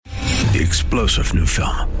The explosive new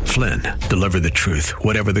film, Flynn, deliver the truth,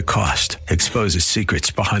 whatever the cost. Exposes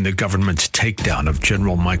secrets behind the government's takedown of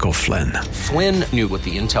General Michael Flynn. Flynn knew what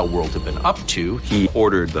the intel world had been up to. He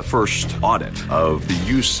ordered the first audit of the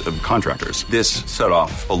use of contractors. This set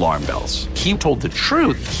off alarm bells. He told the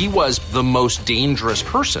truth. He was the most dangerous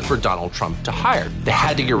person for Donald Trump to hire. They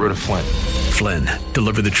had to get rid of Flynn. Flynn,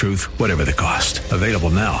 deliver the truth, whatever the cost. Available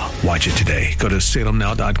now. Watch it today. Go to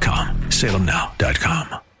salemnow.com.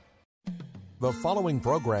 salemnow.com. The following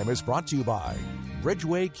program is brought to you by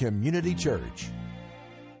Bridgeway Community Church.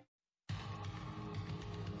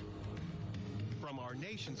 From our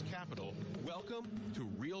nation's capital, welcome to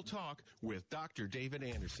Real Talk with Dr. David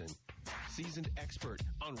Anderson. Seasoned expert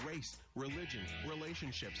on race, religion,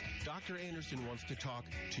 relationships, Dr. Anderson wants to talk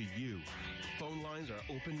to you. Phone lines are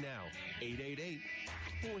open now,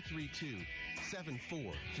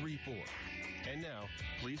 888-432-7434. And now,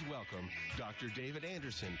 please welcome Dr. David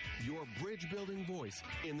Anderson, your bridge-building voice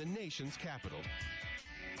in the nation's capital.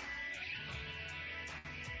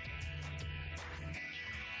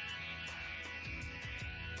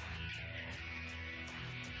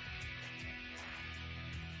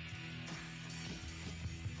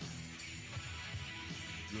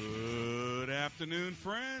 Good afternoon,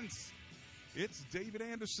 friends. It's David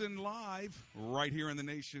Anderson live right here in the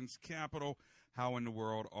nation's capital. How in the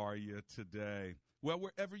world are you today? Well,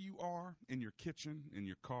 wherever you are, in your kitchen, in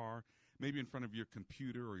your car, maybe in front of your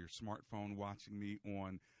computer or your smartphone watching me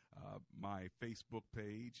on my Facebook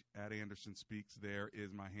page, at Anderson Speaks, there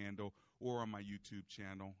is my handle, or on my YouTube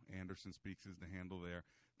channel, Anderson Speaks is the handle there.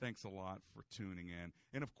 Thanks a lot for tuning in.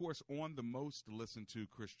 And, of course, on the most listened to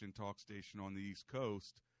Christian talk station on the East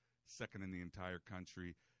Coast, second in the entire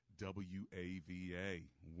country, WAVA,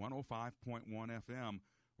 105.1 FM,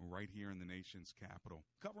 right here in the nation's capital,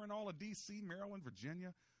 covering all of D.C., Maryland,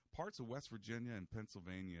 Virginia, parts of West Virginia, and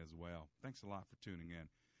Pennsylvania as well. Thanks a lot for tuning in.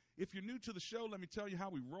 If you're new to the show, let me tell you how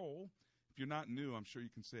we roll. If you're not new, I'm sure you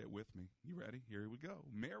can say it with me. You ready? Here we go.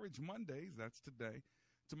 Marriage Mondays, that's today.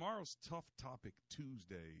 Tomorrow's Tough Topic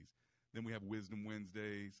Tuesdays. Then we have Wisdom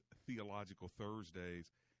Wednesdays, Theological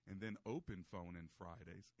Thursdays, and then Open Phone in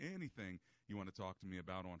Fridays. Anything you want to talk to me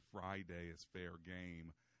about on Friday is fair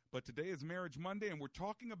game. But today is Marriage Monday, and we're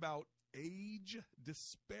talking about age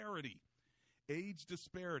disparity. Age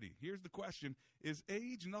disparity. Here's the question. Is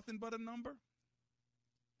age nothing but a number?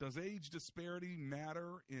 Does age disparity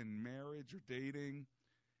matter in marriage or dating?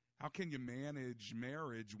 How can you manage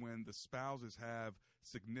marriage when the spouses have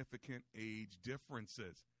significant age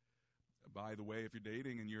differences? By the way, if you're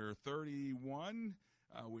dating and you're 31,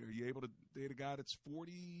 are you able to date a guy that's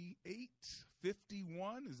 48,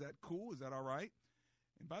 51? Is that cool? Is that all right?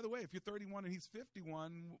 And by the way, if you're 31 and he's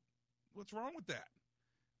 51, what's wrong with that?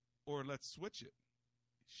 Or let's switch it.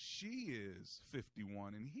 She is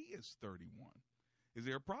 51 and he is 31. Is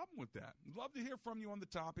there a problem with that? I'd love to hear from you on the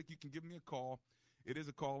topic. You can give me a call. It is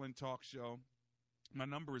a call-in talk show. My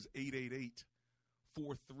number is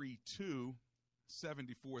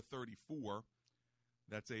 888-432-7434.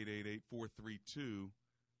 That's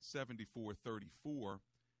 888-432-7434.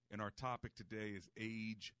 And our topic today is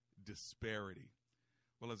age disparity.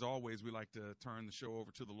 Well, as always, we like to turn the show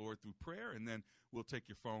over to the Lord through prayer, and then we'll take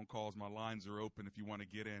your phone calls. My lines are open. If you want to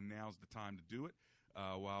get in, now's the time to do it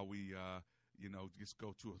while we, just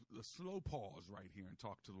go to a slow pause right here and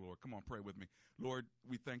talk to the Lord. Come on, pray with me. Lord,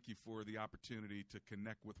 we thank you for the opportunity to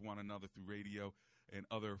connect with one another through radio and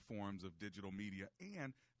other forms of digital media,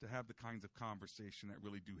 and to have the kinds of conversation that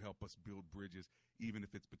really do help us build bridges, even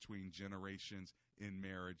if it's between generations in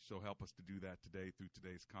marriage. So help us to do that today through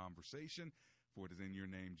today's conversation. For it is in your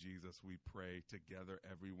name, Jesus, we pray together.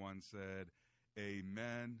 Everyone said,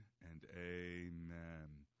 amen and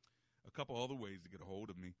amen. A couple other ways to get a hold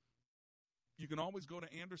of me. You can always go to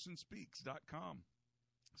andersonspeaks.com.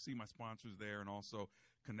 See my sponsors there and also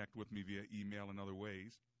connect with me via email and other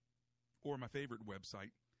ways. Or my favorite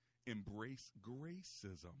website,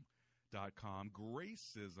 embracegracism.com.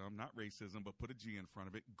 Gracism, not racism, but put a G in front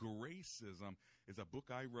of it. Gracism is a book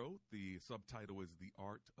I wrote. The subtitle is The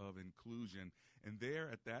Art of Inclusion. And there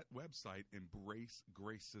at that website,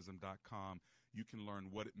 embracegracism.com, you can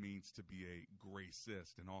learn what it means to be a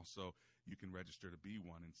gracist. And also, you can register to be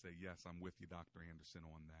one and say, yes, I'm with you, Dr. Anderson,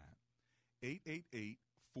 on that.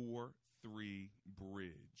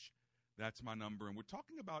 888-43-BRIDGE. That's my number. And we're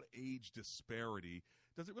talking about age disparity.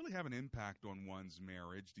 Does it really have an impact on one's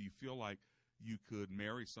marriage? Do you feel like you could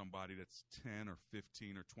marry somebody that's 10 or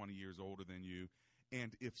 15 or 20 years older than you?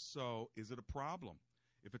 And if so, is it a problem?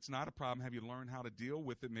 If it's not a problem, have you learned how to deal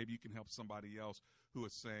with it? Maybe you can help somebody else who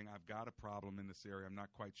is saying, I've got a problem in this area. I'm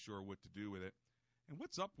not quite sure what to do with it. And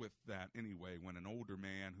what's up with that anyway, when an older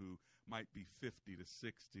man who might be 50 to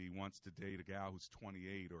 60 wants to date a gal who's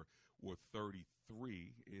 28 or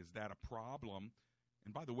 33. Is that a problem?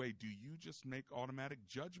 And by the way, do you just make automatic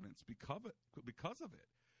judgments because of it?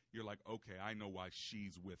 You're like, okay, I know why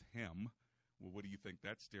she's with him. Well, what do you think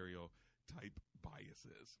that stereotype bias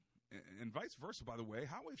is? And vice versa, by the way.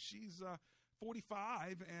 How if she's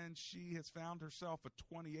 45 and she has found herself a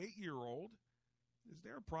 28-year-old? Is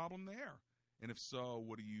there a problem there? And if so,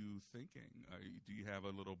 what are you thinking? Do you have a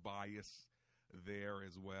little bias there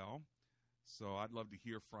as well? So I'd love to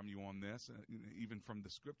hear from you on this. Even from the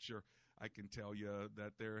scripture, I can tell you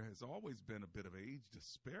that there has always been a bit of age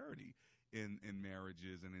disparity in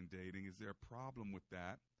marriages and in dating. Is there a problem with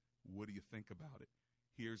that? What do you think about it?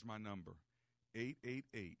 Here's my number,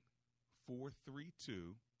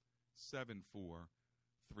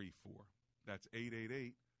 888-432-7434. That's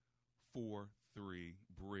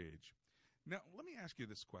 888-43-BRIDGE. Now, let me ask you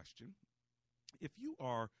this question. If you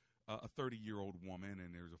are a 30-year-old woman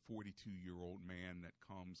and there's a 42-year-old man that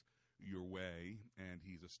comes your way and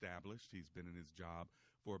he's established, he's been in his job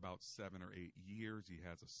for about 7 or 8 years, he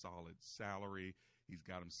has a solid salary, he's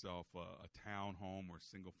got himself a townhome or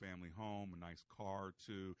single-family home, a nice car or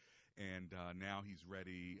two, and now he's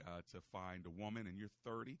ready to find a woman, and you're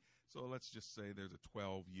 30. So let's just say there's a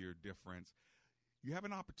 12-year difference. You have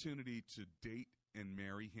an opportunity to date and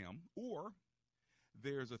marry him, or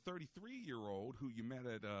there's a 33-year-old who you met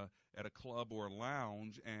at a club or a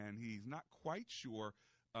lounge, and he's not quite sure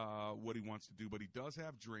what he wants to do, but he does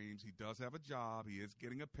have dreams. He does have a job. He is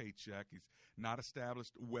getting a paycheck. He's not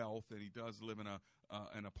established wealth, and he does live in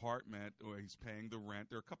an apartment, or he's paying the rent.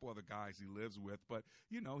 There are a couple other guys he lives with, but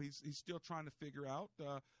he's still trying to figure out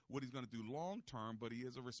what he's going to do long term. But he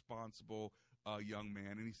is a responsible young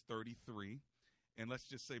man, and he's 33. And let's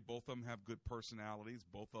just say both of them have good personalities.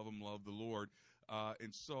 Both of them love the Lord.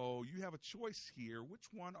 And so you have a choice here. Which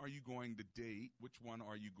one are you going to date? Which one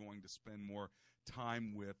are you going to spend more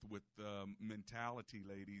time with the mentality,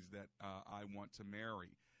 ladies, that I want to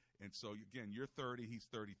marry? And so, again, you're 30, he's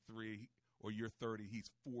 33, or you're 30,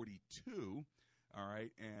 he's 42, all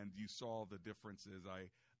right? And you saw the differences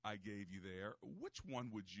I gave you there. Which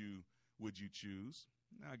one would you choose?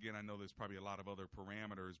 Now, again, I know there's probably a lot of other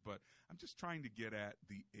parameters, but I'm just trying to get at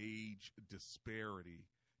the age disparity.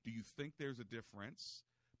 Do you think there's a difference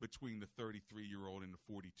between the 33-year-old and the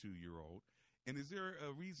 42-year-old? And is there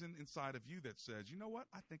a reason inside of you that says, you know what,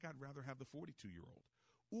 I think I'd rather have the 42-year-old?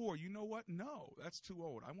 Or, you know what, no, that's too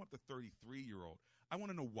old. I want the 33-year-old. I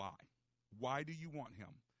want to know why. Why do you want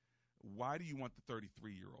him? Why do you want the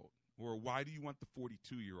 33-year-old? Or why do you want the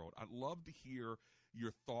 42-year-old? I'd love to hear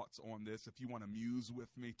your thoughts on this. If you want to muse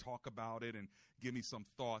with me, talk about it, and give me some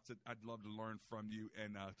thoughts, I'd love to learn from you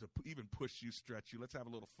and to even push you, stretch you. Let's have a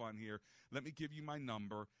little fun here. Let me give you my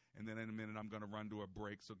number, and then in a minute I'm going to run to a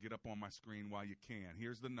break, so get up on my screen while you can.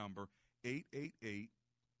 Here's the number,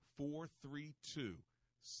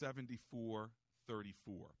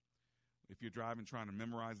 888-432-7434. If you're driving, trying to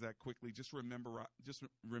memorize that quickly, just remember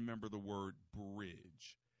the word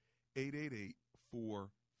bridge.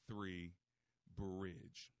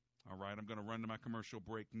 888-43-BRIDGE. All right, I'm going to run to my commercial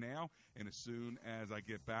break now, and as soon as I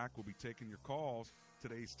get back, we'll be taking your calls.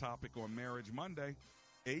 Today's topic on Marriage Monday,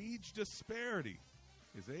 age disparity.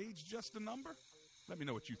 Is age just a number? Let me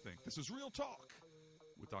know what you think. This is Real Talk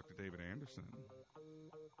with Dr. David Anderson.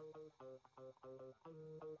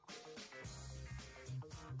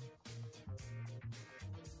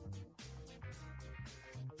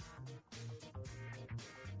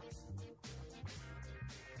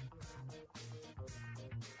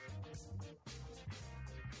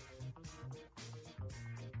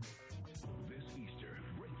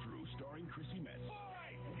 Chrissy Metz. All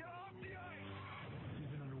right, get off the ice! She's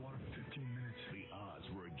been underwater for 15 minutes. The odds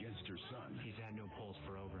were against her son. He's had no pulse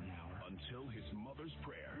for over an hour. Until his mother's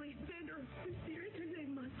prayer. Please send her. I'm serious to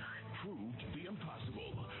save my son. Proved the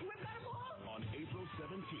impossible. With that ball! On April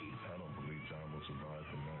 17th. I don't believe John will survive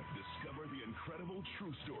from that. Discover the incredible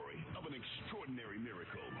true story of an extraordinary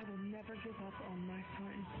miracle. I will never give up on my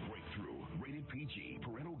son. Breakthrough. Rated PG.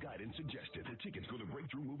 Parental guidance suggested. For tickets, go to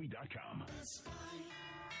BreakthroughMovie.com.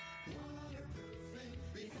 Waterproofing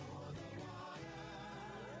before the water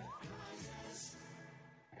rises.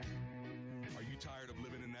 Are you tired of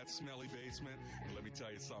living in that smelly basement? Well, let me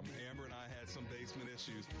tell you something. Amber and I had some basement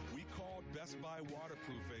issues. We called Best Buy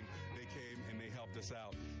Waterproofing. They came and they helped us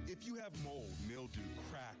out. If you have mold, mildew,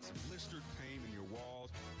 cracks, blistered paint in your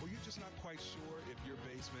walls, or you're just not quite sure if your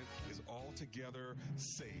basement is altogether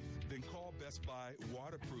safe, then call Best Buy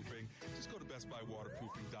Waterproofing. Just go to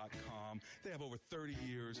bestbuywaterproofing.com. They have over 30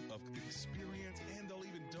 years of experience, and they'll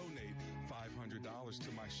even donate $500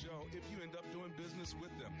 to my show if you end up doing business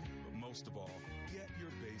with them. But most of all, get your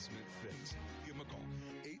basement fixed. Give them a call,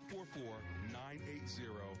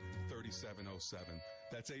 844-980-3707.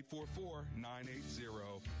 That's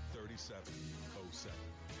 844-980-3707.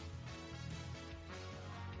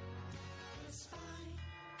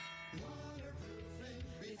 Waterproofing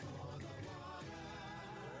before the water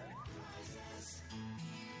rises.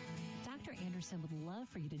 Dr. Anderson would love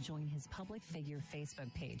for you to join his public figure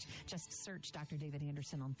Facebook page. Just search Dr. David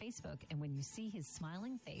Anderson on Facebook, and when you see his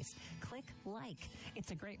smiling face, click like.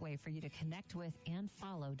 It's a great way for you to connect with and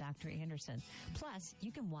follow Dr. Anderson. Plus,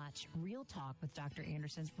 you can watch Real Talk with Dr.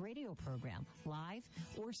 Anderson's radio program live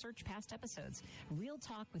or search past episodes. Real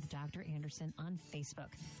Talk with Dr. Anderson on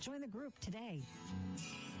Facebook. Join the group today.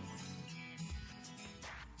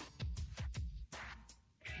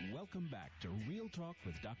 Welcome back to Real Talk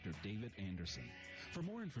with Dr. David Anderson. For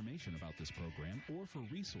more information about this program or for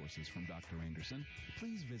resources from Dr. Anderson,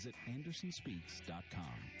 please visit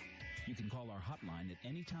AndersonSpeaks.com. You can call our hotline at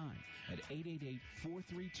any time at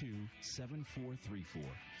 888-432-7434.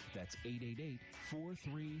 That's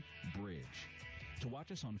 888-43-BRIDGE. To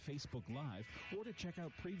watch us on Facebook Live or to check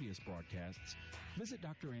out previous broadcasts, visit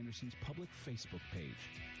Dr. Anderson's public Facebook page.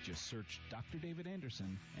 Just search Dr. David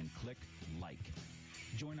Anderson and click like.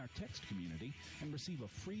 Join our text community and receive a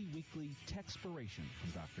free weekly Textpiration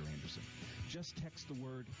from Dr. Anderson. Just text the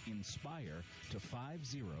word INSPIRE to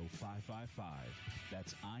 50555.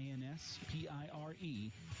 That's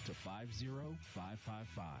INSPIRE to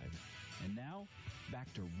 50555. And now,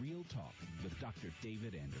 back to Real Talk with Dr.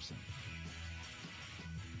 David Anderson.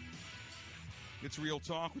 It's Real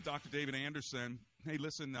Talk with Dr. David Anderson. Hey,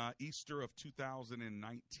 listen, Easter of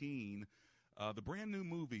 2019, the brand new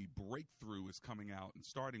movie Breakthrough is coming out, and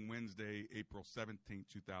starting Wednesday, April 17th,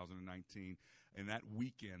 2019. And that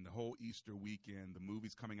weekend, the whole Easter weekend, the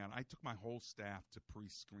movie's coming out. I took my whole staff to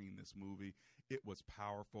pre-screen this movie. It was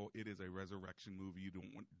powerful. It is a resurrection movie you do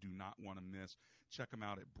not want to miss. Check them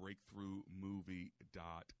out at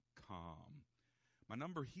breakthroughmovie.com. My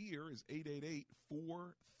number here is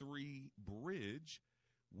 888-43-BRIDGE.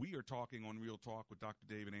 We are talking on Real Talk with Dr.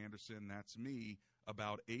 David Anderson, that's me,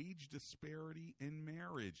 about age disparity in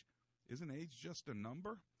marriage. Isn't age just a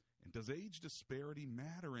number? And does age disparity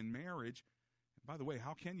matter in marriage? And by the way,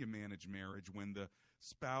 how can you manage marriage when the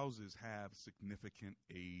spouses have significant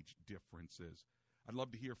age differences? I'd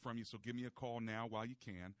love to hear from you, so give me a call now while you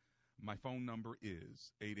can. My phone number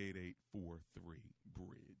is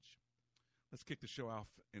 888-43-BRIDGE. Let's kick the show off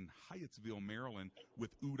in Hyattsville, Maryland,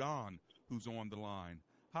 with Udon, who's on the line.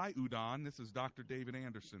 Hi, Udon. This is Dr. David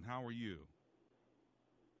Anderson. How are you?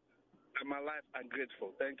 My life, I'm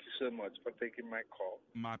grateful. Thank you so much for taking my call.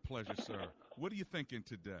 My pleasure, sir. What are you thinking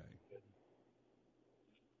today?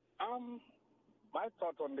 My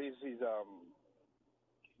thought on this is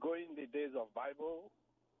going the days of Bible.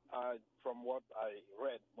 From what I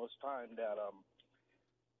read most time, that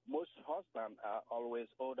most husbands are always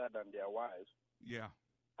older than their wives. Yeah.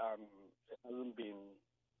 There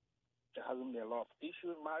hasn't been a lot of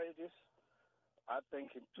issues in marriages. I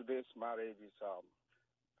think in today's marriages,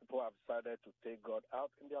 people have decided to take God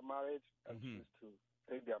out in their marriage and choose to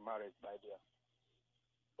take their marriage by their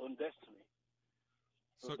own destiny.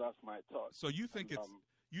 So that's my thought. So you think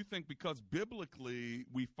you think because biblically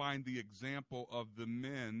we find the example of the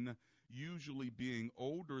men usually being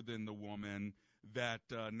older than the woman, that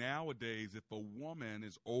nowadays if a woman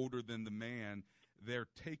is older than the man, they're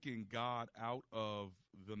taking God out of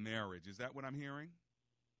the marriage. Is that what I'm hearing?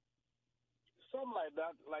 Something like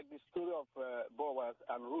that, like the story of Boaz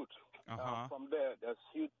and Ruth. From there, there's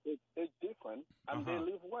huge age difference, and they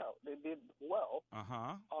live well. They did well.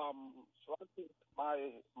 So I think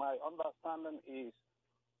my understanding is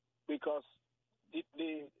because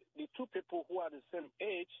the two people who are the same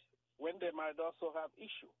age, when they might also have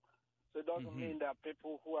issue. So it doesn't mean that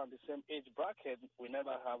people who are in the same age bracket will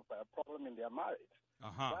never have a problem in their marriage.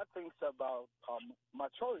 That things about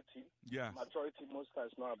maturity. Yes. Maturity most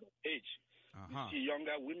times not about age. You see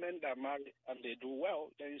younger women that marry and they do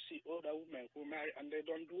well, then you see older women who marry and they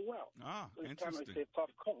don't do well. So it's kind of a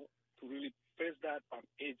tough call to really face that on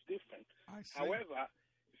age difference. However,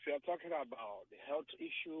 if you're talking about the health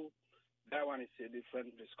issue, that one is a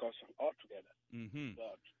different discussion altogether.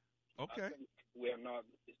 But I think we're not.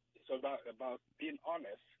 It's about being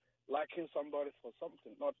honest, liking somebody for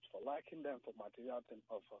something, not for liking them for material thing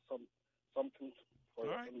or for something for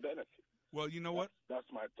your own benefit. Well, you know what? That's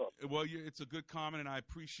my thought. Well, it's a good comment, and I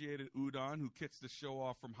appreciate it, Udon, who kicks the show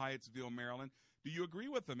off from Hyattsville, Maryland. Do you agree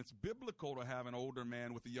with him? It's biblical to have an older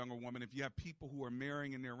man with a younger woman. If you have people who are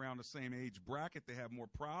marrying and they're around the same age bracket, they have more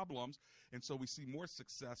problems. And so we see more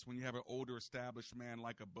success when you have an older established man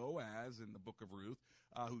like a Boaz in the book of Ruth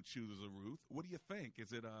who chooses a Ruth. What do you think?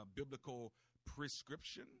 Is it a biblical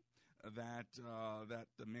prescription that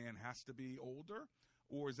the man has to be older?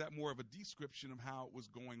 Or is that more of a description of how it was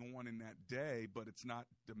going on in that day, but it's not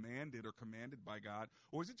demanded or commanded by God?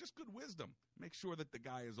 Or is it just good wisdom? Make sure that the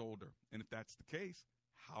guy is older. And if that's the case,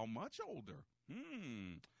 how much older?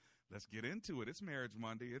 Let's get into it. It's Marriage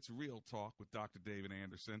Monday. It's Real Talk with Dr. David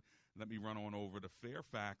Anderson. Let me run on over to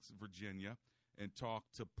Fairfax, Virginia, and talk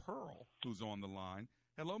to Pearl, who's on the line.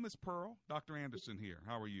 Hello, Miss Pearl. Dr. Anderson here.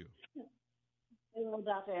 How are you? Hello,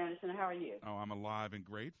 Dr. Anderson. How are you? Oh, I'm alive and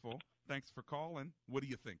grateful. Thanks for calling. What are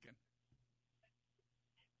you thinking?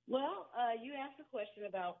 Well, you asked a question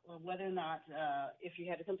about whether or not, if you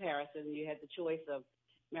had a comparison, you had the choice of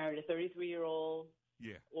marrying a 33-year-old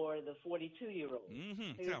or the 42-year-old.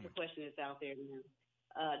 Mm-hmm. Here's the question that's out there now.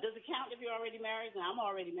 Does it count if you're already married? Now, I'm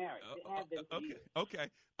already married. Okay.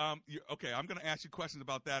 I'm going to ask you questions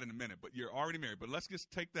about that in a minute, but you're already married. But let's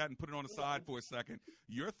just take that and put it on the side for a second.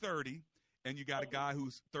 You're 30. And you got a guy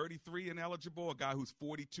who's 33 and eligible, a guy who's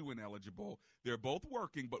 42 and eligible. They're both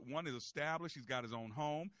working, but one is established. He's got his own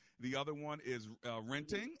home. The other one is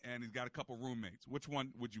renting, and he's got a couple roommates. Which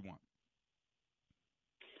one would you want?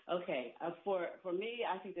 Okay. For me,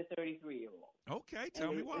 I think the 33-year-old. Okay.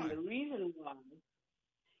 Tell me why. And the reason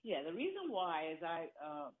why is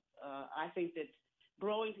I think that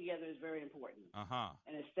growing together is very important.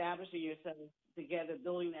 And establishing yourself together,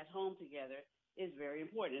 building that home together is very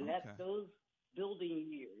important. And that's those building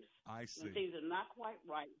years. I see. When things are not quite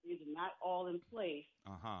right, things are not all in place,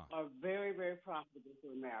 are very, very profitable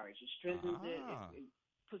for a marriage. It strengthens it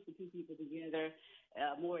puts the two people together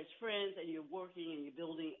more as friends, and you're working and you're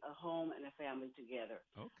building a home and a family together.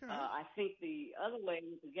 Okay. I think the other way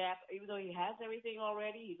with the gap, even though he has everything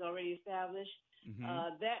already, he's already established,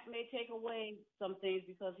 that may take away some things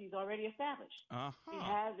because he's already established. He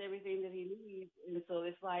has everything that he needs, and so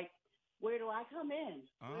it's like, where do I come in?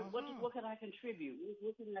 What can I contribute?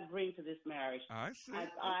 What can I bring to this marriage? I see.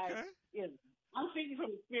 I'm speaking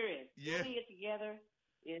from experience. Putting it together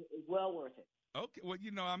is well worth it. Okay. Well,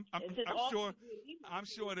 I'm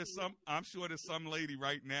sure there's some lady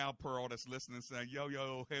right now, Pearl, that's listening, saying, "Yo,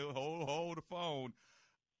 hold the phone.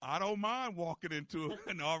 I don't mind walking into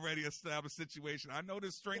an already established situation. I know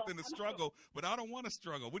there's strength in the struggle, but I don't want to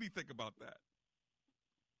struggle." What do you think about that?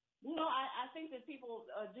 Well, I think that people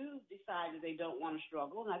do decide that they don't want to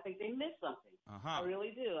struggle, and I think they miss something. I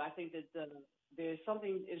really do. I think that there's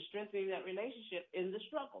something in strengthening that relationship in the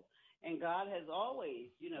struggle. And God has always,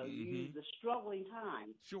 used the struggling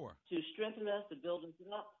time to strengthen us, to build us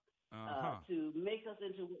up, to make us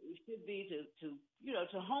into what we should be,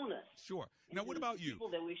 to hone us. Sure. Now, what about you? People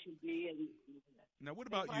that we should be. Now, what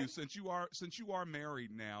about you? Since you are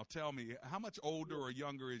married now, tell me, how much older or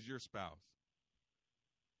younger is your spouse?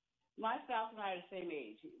 My spouse and I are the same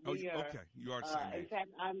age. Okay. You are the same age. In fact,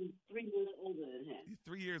 I'm 3 years older than him. You're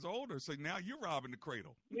 3 years older, so now you're robbing the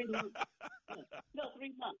cradle. 3 months. No,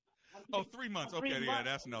 3 months. Oh, 3 months. Okay,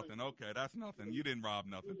 that's nothing. Okay, that's nothing. You didn't rob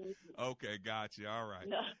nothing. Okay, gotcha. All right.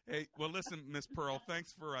 No. Hey, well, listen, Miss Pearl,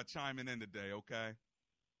 thanks for chiming in today, okay?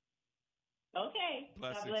 Okay.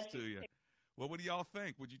 Blessings to you. Well, what do y'all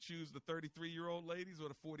think? Would you choose the 33-year-old ladies or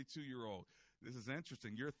the 42-year-old? This is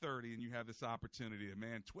interesting. You're 30 and you have this opportunity. A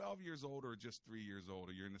man 12 years older or just 3 years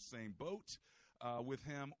older. You're in the same boat with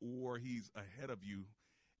him, or he's ahead of you.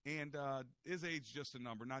 And is age just a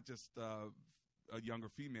number, not just a younger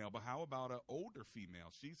female, but how about an older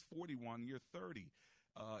female? She's 41, you're 30.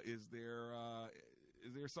 Is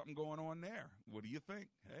there something going on there? What do you think?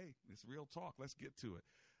 Hey, it's Real Talk. Let's get to it.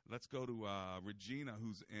 Let's go to Regina,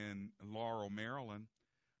 who's in Laurel, Maryland.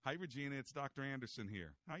 Hi, Regina. It's Dr. Anderson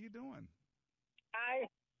here. How you doing? Hi.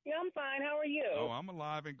 Yeah, I'm fine. How are you? Oh, I'm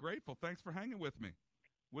alive and grateful. Thanks for hanging with me.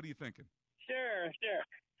 What are you thinking? Sure.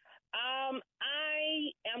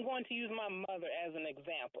 I am going to use my mother as an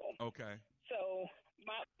example. Okay. So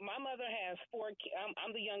my mother has 4 kids.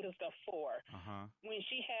 I'm the youngest of 4. When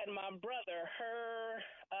she had my brother, her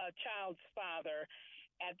child's father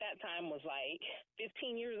at that time was like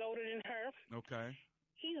 15 years older than her. Okay.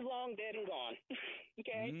 He's long dead and gone.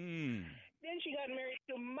 Okay. Then she got married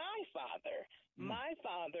to my father. My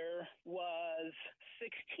father was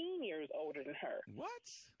 16 years older than her. What?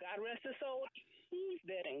 God rest his soul. He's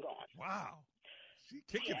dead and gone. Wow. She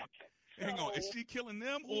kicking it. Hang on, is she killing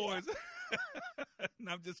them or is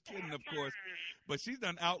no, I'm just kidding, of course. But she's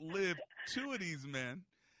done outlived 2 of these men.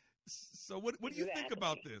 So what do you think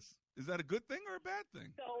about this? Is that a good thing or a bad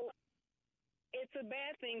thing? So it's a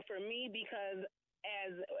bad thing for me because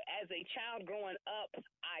as a child growing up,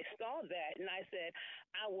 I saw that and I said,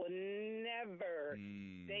 I will never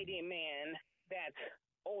date a man that's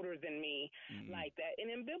older than me like that.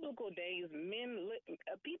 And in biblical days,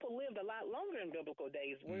 people lived a lot longer in biblical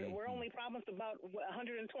days. We're only promised about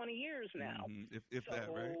 120 years now. If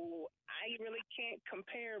that, right? So I really can't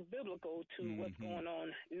compare biblical to what's going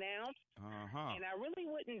on now. And I really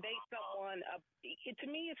wouldn't date someone. To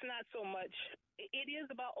me, it's not so much. It is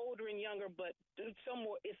about older and younger, but it's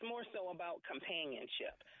more so about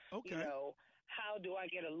companionship. Okay. You know, how do I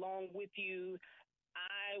get along with you?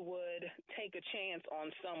 I would take a chance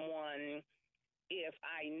on someone if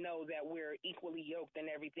I know that we're equally yoked and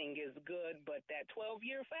everything is good, but that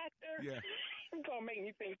 12-year factor is going to make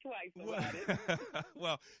me think twice about it.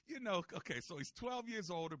 Well, okay, so he's 12 years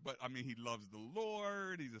older, but, I mean, he loves the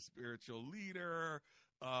Lord. He's a spiritual leader.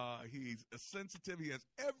 He's sensitive. He has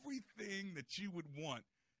everything that you would want,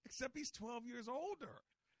 except he's 12 years older.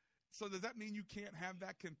 So does that mean you can't have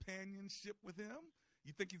that companionship with him?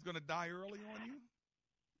 You think he's going to die early on you?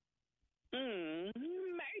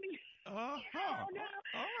 Maybe. I don't know.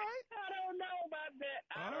 All right. I don't know about that.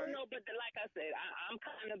 I don't know, but like I said, I'm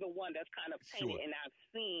kind of the one that's kind of painted, and I've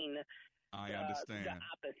seen understand the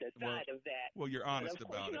opposite side of that. Well, you're honest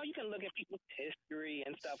about it. You can look at people's history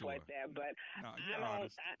and stuff like that, but I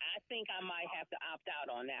think I might have to opt out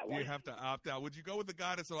on that one. You have to opt out. Would you go with the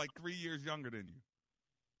guy that's like 3 years younger than you?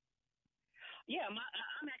 Yeah, I'm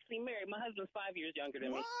actually married. My husband's 5 years younger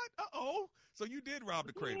than me. What? Uh-oh. So you did rob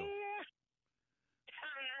the cradle. Yeah.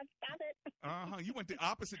 Stop it. You went the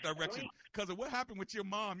opposite direction. Because of what happened with your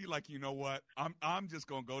mom, you're like, you know what? I'm just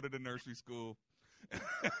going to go to the nursery school.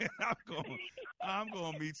 I'm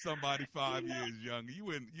going to meet somebody 5 years younger. You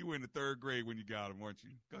were in the 3rd grade when you got him, weren't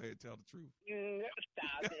you? Go ahead, tell the truth.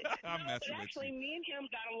 Stop it. I'm messing with you. Actually, me and him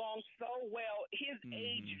got along so well. His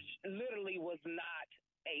age literally was not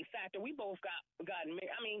a factor. We both got married.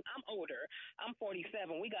 I mean, I'm older. I'm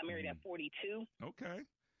 47. We got married at 42. Okay.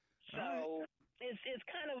 So it's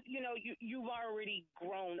kind of, you've already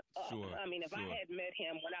grown up. Sure, I mean, if I had met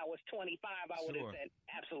him when I was 25, I would have said,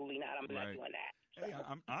 absolutely not. I'm not doing that. So. Hey,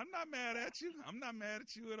 I'm not mad at you. I'm not mad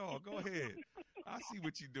at you at all. Go ahead. I see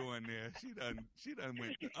what you're doing there. She done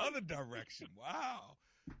went the other direction. Wow.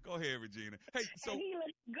 Go ahead, Regina. Hey, so and he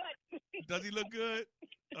looks good. Does he look good?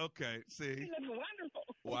 Okay, see. He looks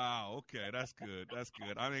wonderful. Wow, okay, that's good. That's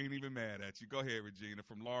good. I ain't even mad at you. Go ahead, Regina,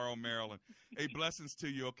 from Laurel, Maryland. Hey, blessings to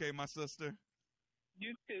you, okay, my sister?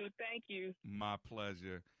 You too. Thank you. My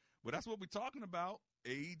pleasure. Well, that's what we're talking about,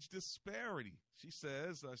 age disparity. She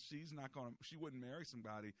says she wouldn't marry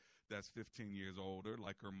somebody that's 15 years older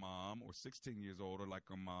like her mom or 16 years older like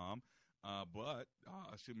her mom. But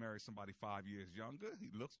she'll marry somebody 5 years younger. He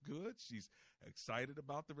looks good. She's excited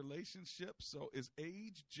about the relationship. So is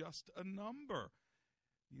age just a number?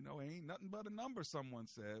 Ain't nothing but a number, someone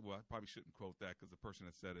said. Well, I probably shouldn't quote that because the person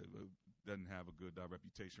that said it doesn't have a good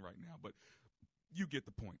reputation right now. But you get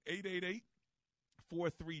the point.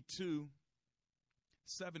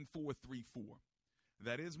 888-432-7434.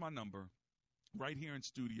 That is my number right here in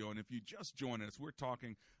studio. And if you just joined us, we're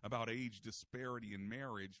talking about age disparity in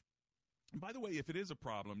marriage. And by the way, if it is a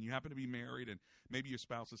problem, you happen to be married and maybe your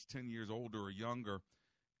spouse is 10 years older or younger,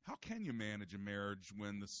 how can you manage a marriage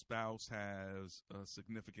when the spouse has a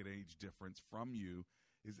significant age difference from you?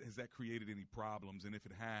 Has that created any problems? And if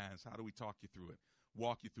it has, how do we talk you through it,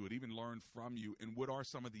 walk you through it, even learn from you? And what are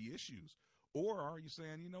some of the issues? Or are you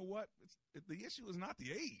saying, you know what, the issue is not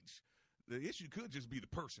the age. The issue could just be the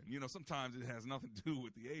person. Sometimes it has nothing to do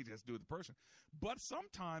with the age. It has to do with the person. But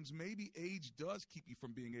sometimes maybe age does keep you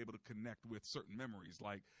from being able to connect with certain memories,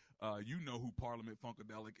 like who Parliament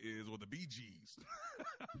Funkadelic is, or the Bee Gees.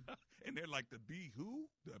 And they're like, the Bee who?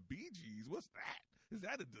 The Bee Gees? What's that? Is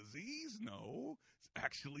that a disease? No, it's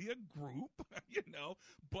actually a group,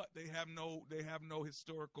 but they have no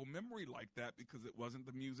historical memory like that because it wasn't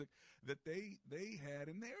the music that they had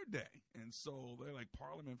in their day. And so they're like,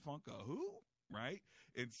 Parliament Funka who? Right?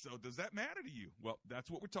 And so does that matter to you? Well, that's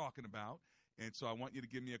what we're talking about. And so I want you to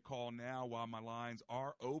give me a call now while my lines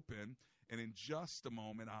are open. And in just a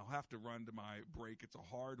moment, I'll have to run to my break. It's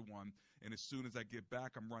a hard one. And as soon as I get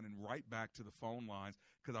back, I'm running right back to the phone lines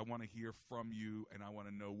because I want to hear from you and I want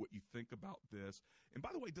to know what you think about this. And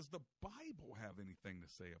by the way, does the Bible have anything to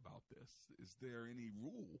say about this? Is there any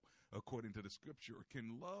rule according to the scripture?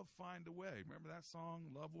 Can love find a way? Remember that song,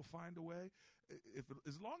 Love Will Find a Way?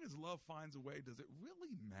 As long as love finds a way, does it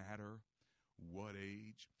really matter what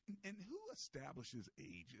age? And who establishes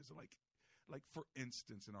ages? Like for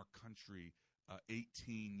instance, in our country,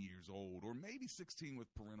 18 years old or maybe 16 with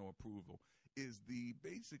parental approval is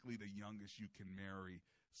basically the youngest you can marry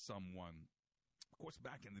someone. Of course,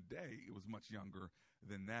 back in the day, it was much younger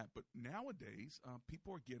than that. But nowadays,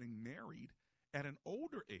 people are getting married at an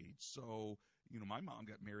older age. So, my mom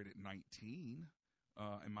got married at 19,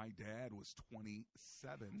 and my dad was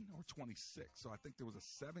 27 or 26. So I think there was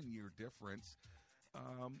a 7-year difference.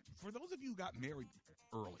 For those of you who got married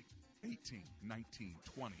early, 18, 19,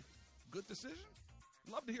 20, good decision?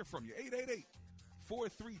 Love to hear from you.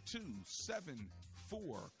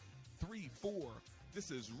 888-432-7434. This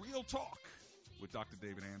is Real Talk with Dr.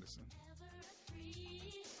 David Anderson.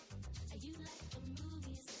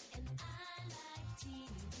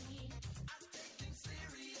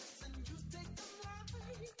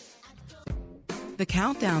 The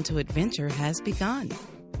countdown to adventure has begun.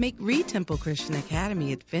 Make Reed Temple Christian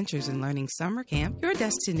Academy Adventures in Learning Summer Camp your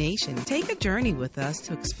destination. Take a journey with us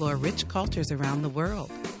to explore rich cultures around the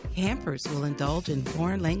world. Campers will indulge in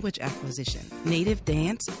foreign language acquisition, native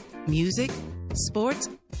dance, music, sports,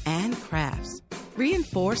 and crafts.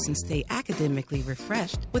 Reinforce and stay academically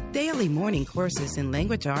refreshed with daily morning courses in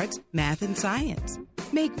language arts, math, and science.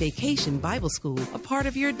 Make Vacation Bible School a part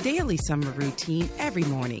of your daily summer routine every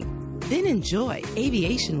morning. Then enjoy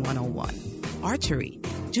Aviation 101, archery,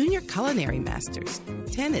 junior culinary masters,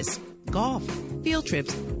 tennis, golf, field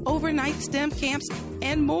trips, overnight STEM camps,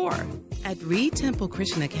 and more. At Reed Temple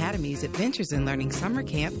Christian Academy's Adventures in Learning Summer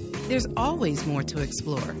Camp, there's always more to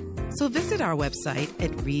explore. So visit our website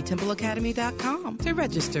at reedtempleacademy.com to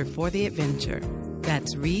register for the adventure.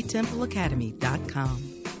 That's reedtempleacademy.com.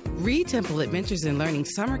 Reed Temple Adventures in Learning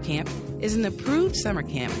Summer Camp is an approved summer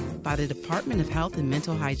camp by the Department of Health and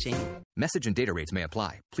Mental Hygiene. Message and data rates may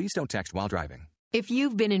apply. Please don't text while driving. If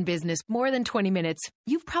you've been in business more than 20 minutes,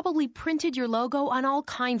 you've probably printed your logo on all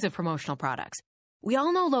kinds of promotional products. We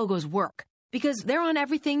all know logos work because they're on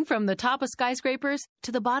everything from the top of skyscrapers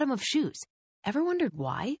to the bottom of shoes. Ever wondered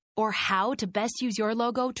why or how to best use your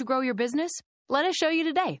logo to grow your business? Let us show you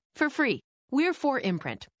today for free. We're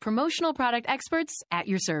 4imprint, promotional product experts at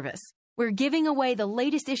your service. We're giving away the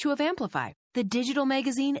latest issue of Amplify, the digital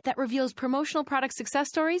magazine that reveals promotional product success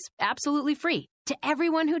stories absolutely free to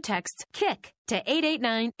everyone who texts KICK to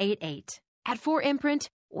 88988. At 4imprint,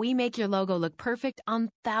 we make your logo look perfect on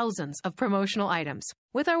thousands of promotional items.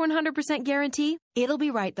 With our 100% guarantee, it'll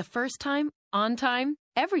be right the first time, on time,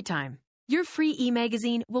 every time. Your free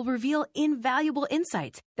e-magazine will reveal invaluable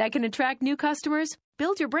insights that can attract new customers,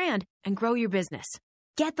 build your brand, and grow your business.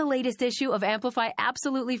 Get the latest issue of Amplify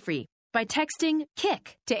absolutely free by texting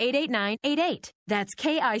KICK to 88988. That's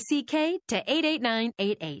KICK to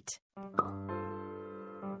 88988.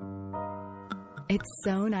 It's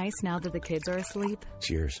so nice now that the kids are asleep.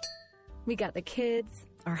 Cheers. We got the kids,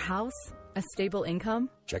 our house, a stable income.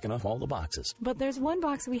 Checking off all the boxes. But there's one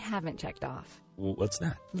box we haven't checked off. Well, what's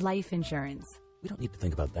that? Life insurance. We don't need to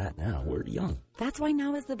think about that now. We're young. That's why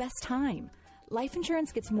now is the best time. Life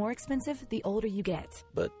insurance gets more expensive the older you get.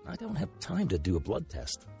 But I don't have time to do a blood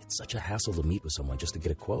test. It's such a hassle to meet with someone just to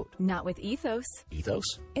get a quote. Not with Ethos. Ethos?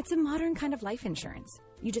 It's a modern kind of life insurance.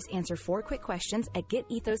 You just answer 4 quick questions at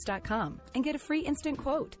getethos.com and get a free instant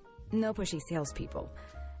quote. No pushy salespeople.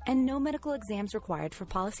 And no medical exams required for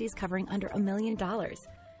policies covering under $1 million.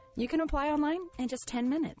 You can apply online in just 10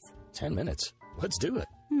 minutes. 10 minutes? Let's do it.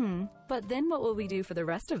 But then what will we do for the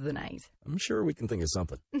rest of the night? I'm sure we can think of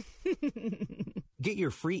something. Get your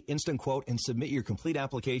free instant quote and submit your complete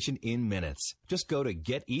application in minutes. Just go to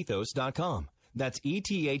getethos.com. That's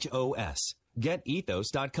ETHOS.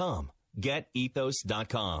 Getethos.com.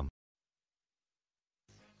 Getethos.com.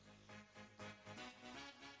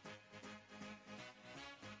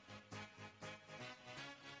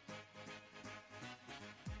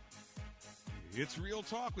 It's Real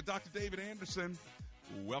Talk with Dr. David Anderson.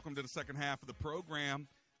 Welcome to the second half of the program.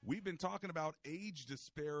 We've been talking about age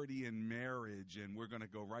disparity in marriage, and we're going to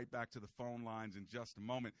go right back to the phone lines in just a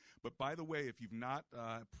moment. But by the way, if you've not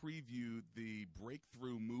previewed the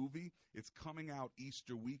Breakthrough movie, it's coming out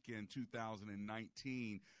Easter weekend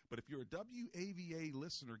 2019. But if you're a WAVA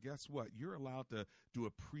listener, guess what? You're allowed to do a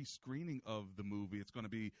pre-screening of the movie. It's going to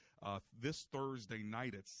be this Thursday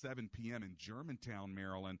night at 7 p.m. in Germantown,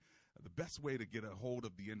 Maryland. The best way to get a hold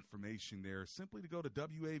of the information there is simply to go to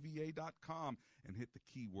WAVA.com and hit the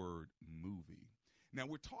keyword movie. Now,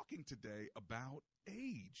 we're talking today about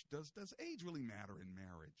age. Does age really matter in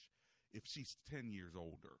marriage? If she's 10 years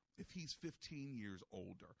older, if he's 15 years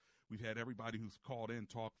older. We've had everybody who's called in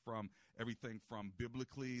talk from everything from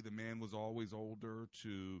biblically, the man was always older,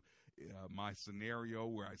 to my scenario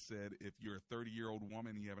where I said if you're a 30-year-old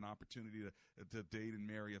woman, you have an opportunity to date and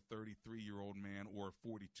marry a 33-year-old man or a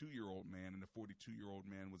 42-year-old man, and the 42-year-old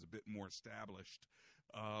man was a bit more established,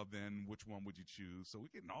 then which one would you choose? So we're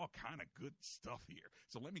getting all kind of good stuff here.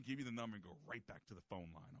 So let me give you the number and go right back to the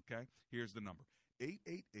phone line, okay? Here's the number,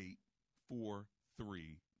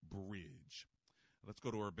 888-43-BRIDGE. Let's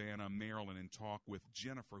go to Urbana, Maryland, and talk with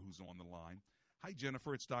Jennifer, who's on the line. Hi,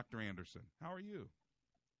 Jennifer. It's Dr. Anderson. How are you?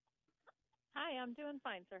 Hi, I'm doing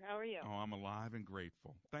fine, sir. How are you? Oh, I'm alive and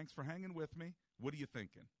grateful. Thanks for hanging with me. What are you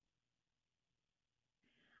thinking?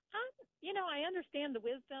 I understand the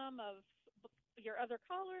wisdom of your other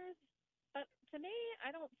callers, but to me,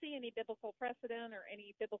 I don't see any biblical precedent or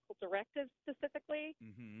any biblical directives specifically.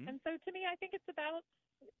 Mm-hmm. And so to me, I think it's about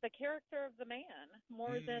the character of the man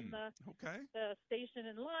more than the station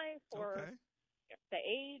in life or the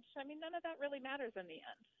age. I mean, none of that really matters in the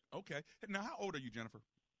end. Okay. Now, how old are you, Jennifer?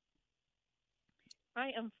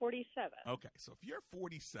 I am 47. Okay. So if you're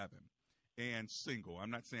 47 and single,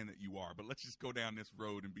 I'm not saying that you are, but let's just go down this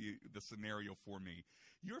road and be the scenario for me.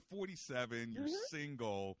 You're 47, you're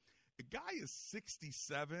single. The guy is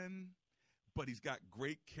 67, but he's got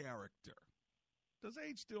great character. Does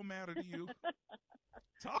age still matter to you?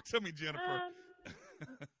 Talk to me, Jennifer.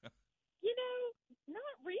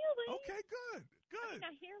 Not really. Okay, good. I mean,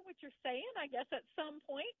 I hear what you're saying. I guess at some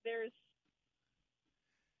point there's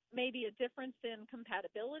maybe a difference in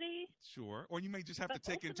compatibility. Sure. Or you may just have to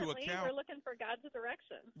take into account. We're looking for God's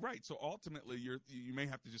direction. Right. So ultimately, you may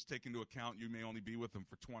have to just take into account you may only be with him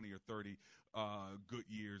for 20 or 30 good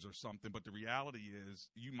years or something. But the reality is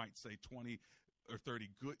you might say 20 or 30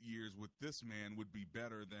 good years with this man would be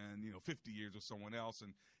better than, 50 years with someone else.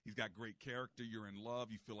 And he's got great character. You're in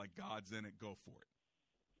love. You feel like God's in it. Go for it.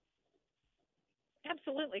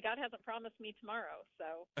 Absolutely. God hasn't promised me tomorrow,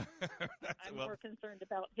 so I'm more concerned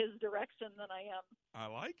about his direction than I am. I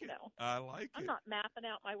like it. I like it. I'm not mapping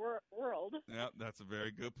out my world. Yeah, that's a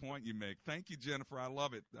very good point you make. Thank you, Jennifer. I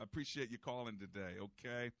love it. I appreciate you calling today,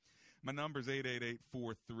 okay? My number is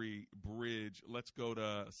 888-43-BRIDGE. Let's go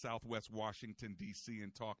to Southwest Washington, D.C.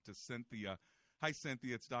 and talk to Cynthia. Hi,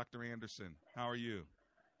 Cynthia. It's Dr. Anderson. How are you?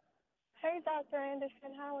 Hey, Dr.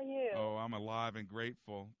 Anderson, how are you? Oh, I'm alive and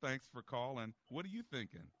grateful. Thanks for calling. What are you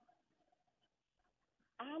thinking?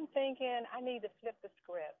 I'm thinking I need to flip the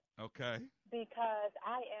script. Okay. Because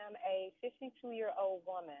I am a 52-year-old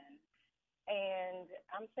woman, and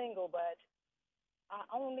I'm single, but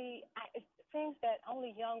it seems that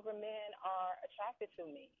only younger men are attracted to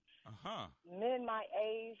me. Uh-huh. Men my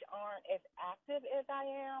age aren't as active as I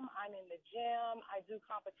am. I'm in the gym. I do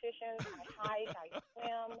competitions. I hike. I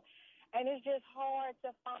swim. And it's just hard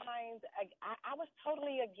to find. I was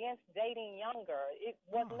totally against dating younger. It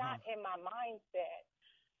was not in my mindset.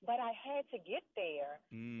 But I had to get there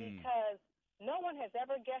because no one has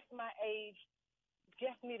ever guessed my age,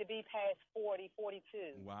 guessed me to be past 40,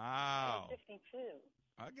 42. Wow. I'm 52.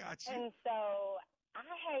 I got you. And so I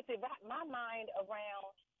had to wrap my mind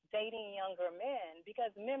around dating younger men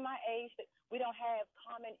because men my age, we don't have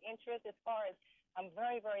common interests as far as I'm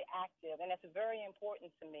very, very active, and it's very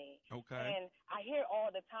important to me. Okay. And I hear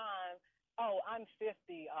all the time, oh, I'm 50.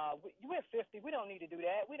 We're 50. We don't need to do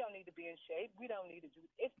that. We don't need to be in shape. We don't need to do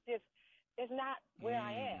 – it's not where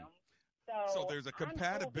I am. So there's a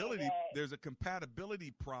compatibility. There's a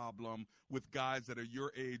compatibility problem with guys that are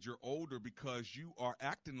your age or older because you are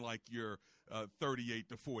acting like you're 38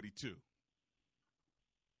 to 42.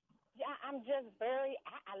 Yeah, I'm just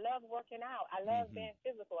I love working out. I love being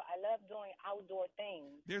physical. I love doing outdoor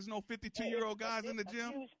things. There's no 52-year-old guys in the gym?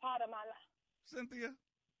 It's a huge part of my life. Cynthia?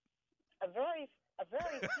 A very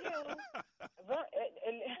few.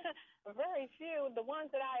 Very few. The ones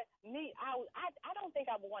that I meet out, I don't think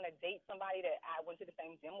I would want to date somebody that I went to the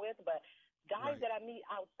same gym with, but guys that I meet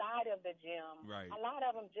outside of the gym, a lot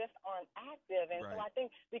of them just aren't active. And so I think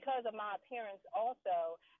because of my appearance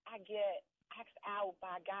also, I get asked out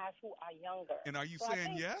by guys who are younger. And are you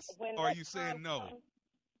saying yes or are you saying no?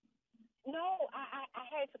 No, I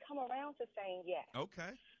had to come around to saying yes.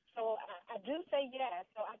 Okay. So I do say yes.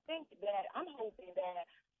 So I think that I'm hoping that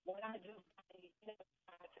when I do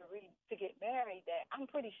to get married, that I'm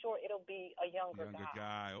pretty sure it'll be a younger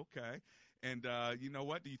guy. Okay. And you know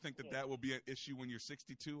what? Do you think that will be an issue when you're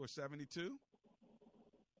 62 or 72?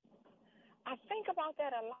 I think about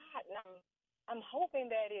that a lot, and I'm hoping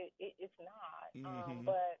that it's not.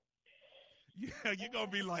 But yeah, you're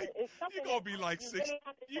gonna be like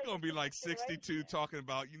 62 talking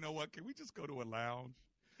about, you know what? Can we just go to a lounge?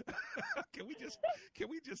 Can we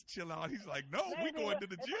just chill out? He's like, no, we're going to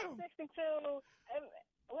the gym. I'm 62.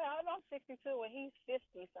 Well, if I'm 62 and he's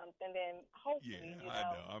 50 something, then hopefully, I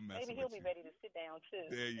know. I'm messing maybe he'll with be you. ready to sit down too.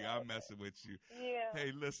 There you go. I'm messing with you. Yeah.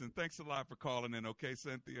 Hey, listen, thanks a lot for calling in, okay,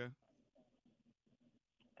 Cynthia?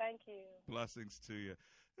 Thank you. Blessings to you.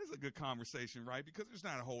 This is a good conversation, right? Because there's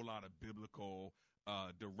not a whole lot of biblical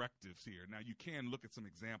directives here. Now, you can look at some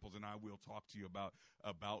examples, and I will talk to you about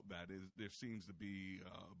that. There seems to be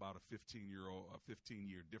about a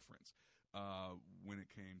 15-year difference when it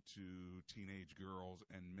came to teenage girls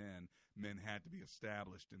and men. Men had to be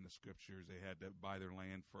established in the scriptures. They had to buy their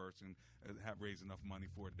land first and raise enough money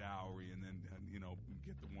for a dowry, and then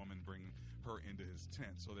get the woman, bring her into his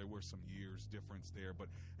tent. So there were some years difference there. But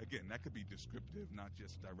again, that could be descriptive, not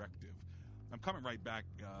just directive. I'm coming right back.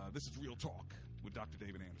 This is Real Talk with Dr.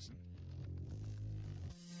 David Anderson.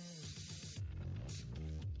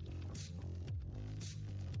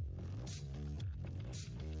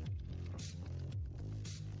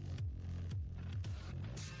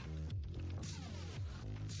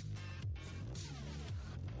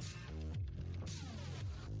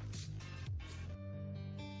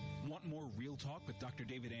 Want more Real Talk with Dr.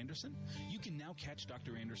 David Anderson? You can now catch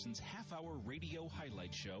Dr. Anderson's half-hour radio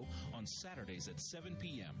highlight show on Saturdays at 7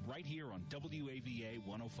 p.m. right here on WAVA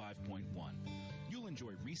 105.1. You'll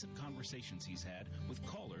enjoy recent conversations he's had with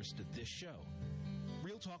callers to this show.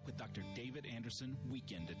 Real Talk with Dr. David Anderson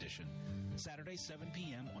Weekend Edition. Saturday, 7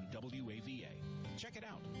 p.m. on WAVA. Check it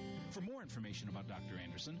out. For more information about Dr.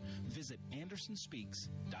 Anderson, visit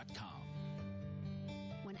AndersonSpeaks.com.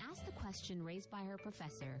 When asked the question raised by her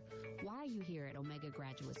professor, why are you here at Omega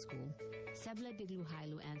Graduate School? Sebla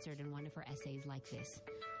Digluhailu answered in one of her essays like this: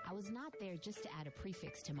 I was not there just to add a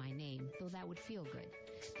prefix to my name, though that would feel good.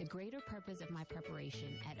 The greater purpose of my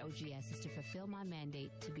preparation at OGS is to fulfill my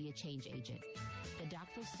mandate to be a change agent. The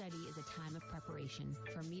doctoral study is a time of preparation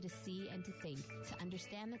for me to see and to think, to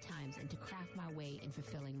understand the times, and to craft my way in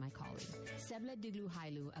fulfilling my calling. Sebla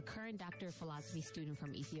Digluhailu, a current Doctor of Philosophy student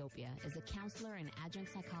from Ethiopia, is a counselor and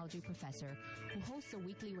adjunct psychology professor who hosts a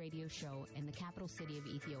weekly radio show in the capital city of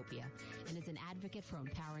Ethiopia and is an advocate for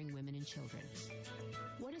empowering women and children.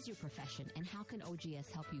 What is your profession, and how can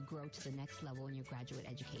OGS help you grow to the next level in your graduate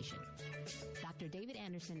education? Dr. David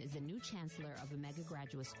Anderson is the new chancellor of Omega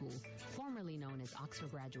Graduate School, formerly known as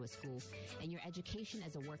Oxford Graduate School, and your education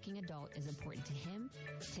as a working adult is important to him,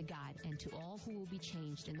 to God, and to all who will be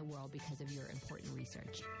changed in the world because of your important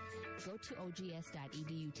research. Go to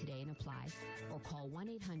ogs.edu today and apply, or call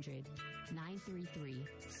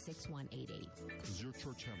 1-800-933-6188. Does your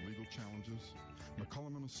church have legal challenges?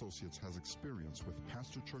 McCullum & Associates has experience with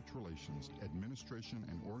pastor-church relations, administration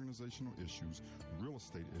and organizational issues, real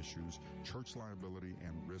estate issues, church liability,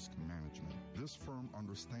 and risk management. This firm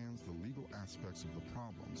understands the legal aspects of the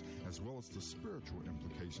problems as well as the spiritual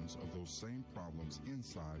implications of those same problems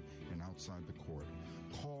inside and outside the court.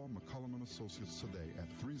 Call McCullum & Associates today at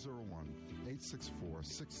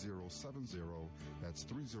 301-864-6070. That's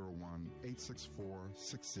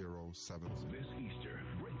 301-864-6070. This Easter,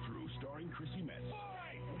 Breakthrough starring Chrissy Metz. All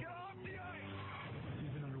right, get off the ice!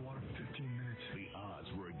 He's been underwater for 15 minutes. The odds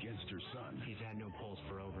were against her son. He's had no pulse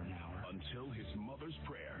for over an hour. Until his mother's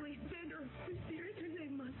prayer. Wait, Bender, mysterious to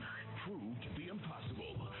save my son. Proved the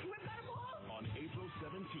impossible. With that ball! On April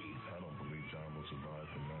 17th. I don't believe John will survive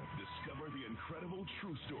tonight. Discover the incredible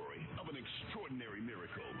true story of an extraordinary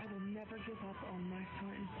miracle. I will never give up on my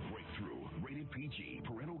son. Breakthrough. Rated PG.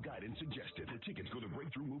 Parental guidance suggested. For tickets, go to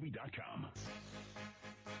BreakthroughMovie.com.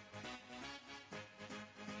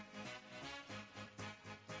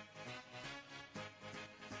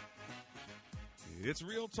 It's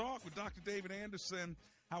Real Talk with Dr. David Anderson.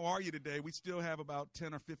 How are you today? We still have about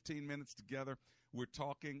 10 or 15 minutes together. We're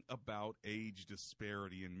talking about age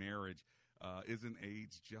disparity in marriage. Isn't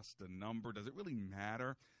age just a number? Does it really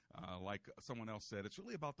matter? Like someone else said, it's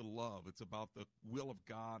really about the love. It's about the will of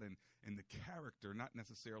God and the character, not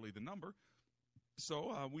necessarily the number.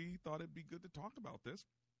 So we thought it'd be good to talk about this.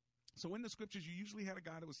 So in the scriptures, you usually had a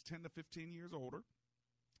guy that was 10 to 15 years older.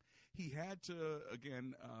 He had to,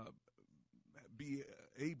 again, be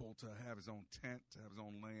able to have his own tent, to have his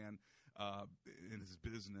own land in his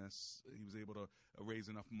business. He was able to raise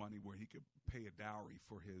enough money where he could pay a dowry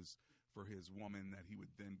for his woman that he would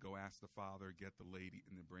then go ask the father, get the lady,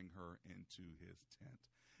 and then bring her into his tent.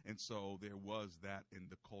 And so there was that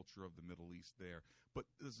in the culture of the Middle East there. But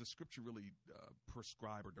does the scripture really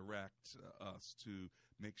prescribe or direct us to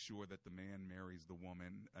make sure that the man marries the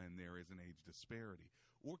woman and there is an age disparity?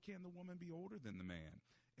 Or can the woman be older than the man?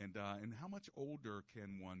 And how much older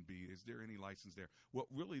can one be? Is there any license there?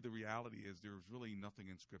 Well, really, the reality is there's really nothing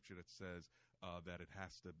in Scripture that says that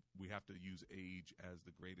we have to use age as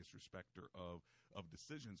the greatest respecter of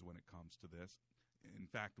decisions when it comes to this. In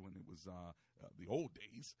fact, when it was the old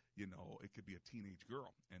days, it could be a teenage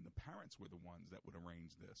girl, and the parents were the ones that would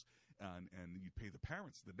arrange this, and you'd pay the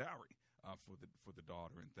parents the dowry for the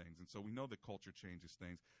daughter and things. And so we know that culture changes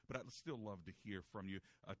things, but I'd still love to hear from you.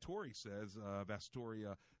 Tori says,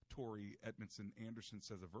 Vastoria Tori Edmondson Anderson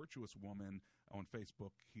says, a virtuous woman on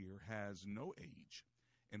Facebook here has no age.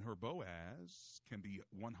 And her Boaz can be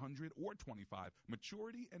 100 or 25.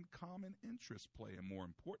 Maturity and common interests play a more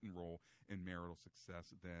important role in marital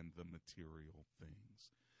success than the material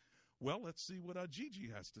things. Well, let's see what Gigi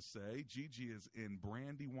has to say. Gigi is in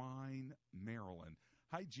Brandywine, Maryland.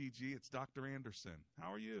 Hi, Gigi. It's Dr. Anderson.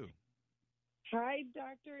 How are you? Hi,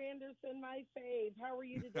 Dr. Anderson, my fave. How are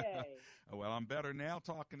you today? Well, I'm better now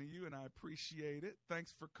talking to you, and I appreciate it.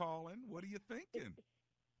 Thanks for calling. What are you thinking?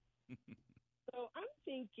 So I'm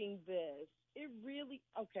thinking this.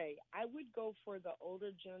 I would go for the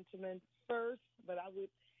older gentleman first, but I would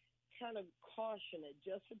kind of caution it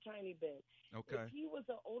just a tiny bit. Okay. If he was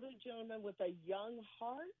an older gentleman with a young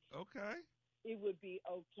heart, okay, it would be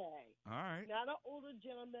okay. All right. Not an older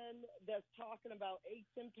gentleman that's talking about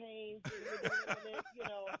aches and pains,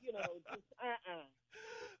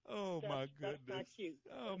 Oh, my goodness. That's not cute.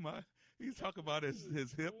 Oh, my. He's talking about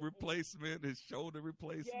his hip replacement, his shoulder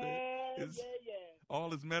replacement. Yeah.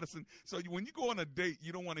 All his medicine. So when you go on a date,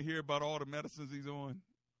 you don't want to hear about all the medicines he's on?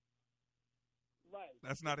 Right.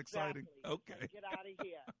 That's not exciting. Exactly. Okay. Get out of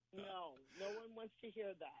here. No one wants to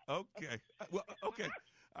hear that. Okay. Well, okay.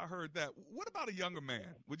 I heard that. What about a younger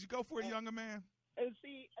man? Would you go for a younger man? And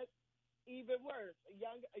see, even worse,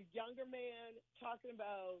 a younger man talking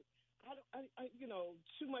about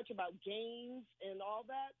too much about games and all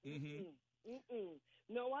that. Mm-hmm.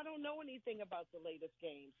 No, I don't know anything about the latest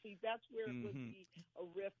games. See, that's where it would be a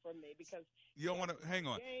rift for me because you don't want to. Hang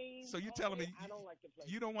on. Games, so you're telling me I don't like to play.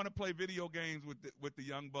 You don't want to play video games with the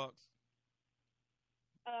young bucks?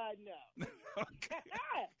 No. Okay.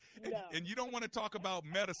 No. And you don't want to talk about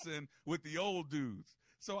medicine with the old dudes.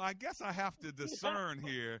 So I guess I have to discern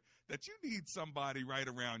here that you need somebody right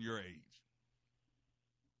around your age.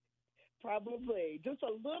 Probably. Just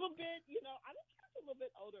a little bit, I think just a little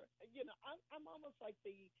bit older. I'm almost like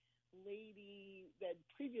the lady that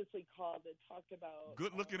previously called that talked about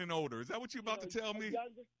good looking and older. Is that what you're about to tell me?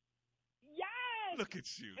 Younger. Yes. Look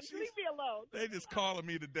at you. Leave me alone. They just calling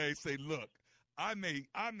me today, say, look,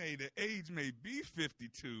 the age may be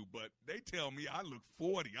 52, but they tell me I look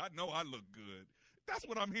 40. I know I look good. That's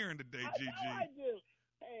what I'm hearing today, Gigi. I do.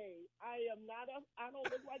 Hey, I don't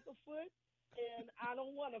look like a foot, and I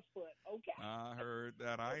don't want a foot, okay? I heard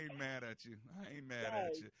that. I ain't mad at you.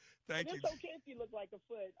 At you. Thank you. It's okay if you look like a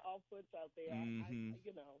foot. All foots out there. Mm-hmm.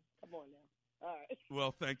 Come on now. All right.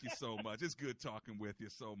 Well, thank you so much. It's good talking with you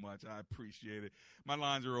so much. I appreciate it. My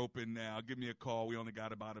lines are open now. Give me a call. We only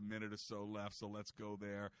got about a minute or so left, so let's go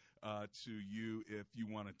there to you if you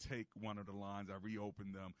want to take one of the lines. I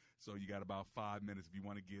reopened them, so you got about 5 minutes if you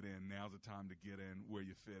want to get in. Now's the time to get in where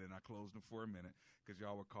you fit in. I closed them for a minute because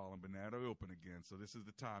y'all were calling, but now they're open again. So this is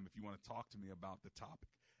the time if you want to talk to me about the topic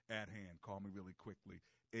at hand. Call me really quickly.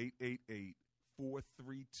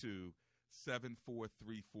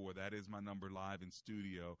 888-432-7434. That is my number live in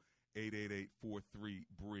studio,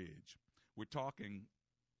 888-43-BRIDGE. We're talking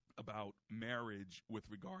about marriage with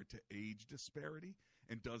regard to age disparity,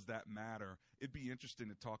 and does that matter? It'd be interesting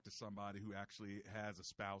to talk to somebody who actually has a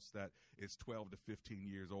spouse that is 12 to 15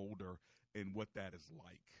 years older and what that is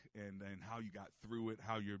like, and how you got through it,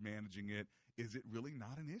 how you're managing it. Is it really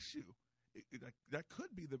not an issue? That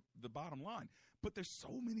could be the bottom line. But there's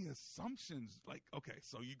so many assumptions. Like, okay,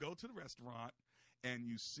 so you go to the restaurant and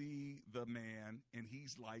you see the man and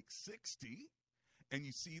he's like 60, and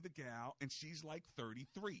you see the gal and she's like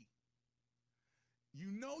 33.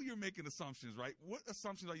 You're making assumptions, right? What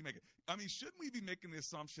assumptions are you making? I mean, shouldn't we be making the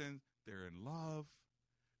assumption they're in love,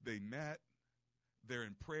 they met, they're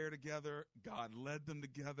in prayer together, God led them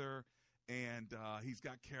together, and he's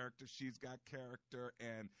got character, she's got character,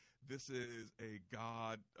 and this is a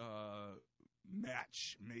God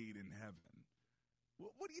match made in heaven.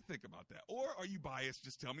 What do you think about that? Or are you biased?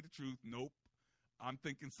 Just tell me the truth. Nope, I'm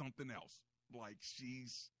thinking something else. Like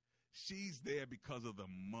she's there because of the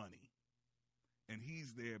money, and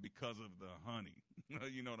he's there because of the honey.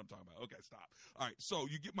 You know what I'm talking about. Okay, stop. All right, so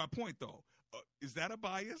you get my point, though. Is that a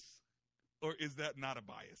bias, or is that not a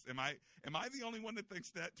bias? Am I the only one that thinks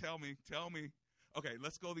that? Tell me. Okay,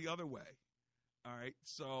 let's go the other way. All right,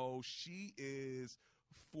 so she is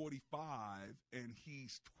 45 and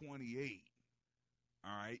he's 28.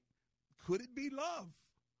 All right, could it be love?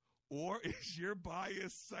 Or is your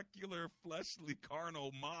biased, secular, fleshly,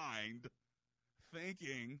 carnal mind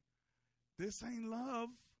thinking, this ain't love,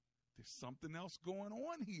 there's something else going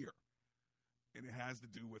on here? And it has to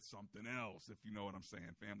do with something else, if you know what I'm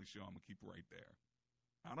saying. Family Show, I'm going to keep right there.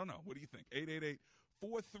 I don't know. What do you think?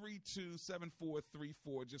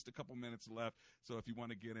 888-432-7434. Just a couple minutes left. So if you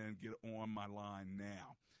want to get in, get on my line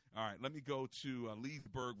now. All right, let me go to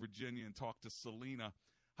Leesburg, Virginia, and talk to Selena.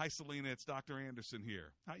 Hi, Selena. It's Dr. Anderson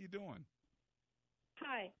here. How you doing?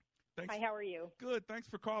 Hi. Thanks. Hi, how are you? Good. Thanks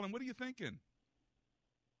for calling. What are you thinking?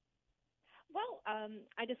 Well,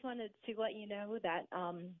 I just wanted to let you know that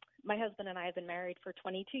my husband and I have been married for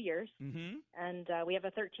 22 years, and we have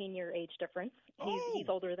a 13-year age difference. He's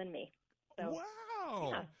older than me. So,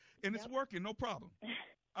 wow. Yeah. And it's working, no problem.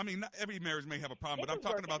 I mean, not every marriage may have a problem, but I'm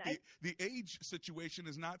talking about the age situation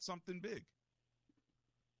is not something big.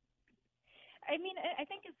 I mean, I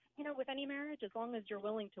think it's, with any marriage, as long as you're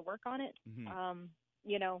willing to work on it,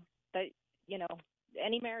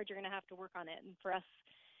 any marriage, you're going to have to work on it. And for us,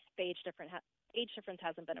 the age difference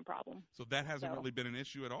hasn't been a problem. So that hasn't really been an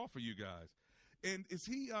issue at all for you guys. And is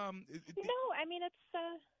he? No, I mean, it's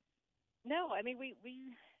no. I mean, we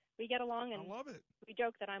get along, and I love it. We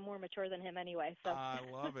joke that I'm more mature than him anyway. So I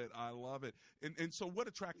love it. I love it. And so, what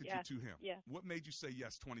attracted you to him? Yeah. What made you say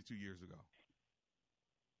yes 22 years ago?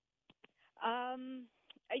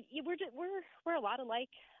 We're a lot alike.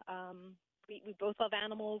 We both love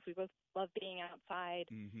animals. We both love being outside.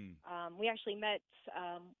 We actually met.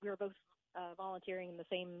 We were both volunteering in the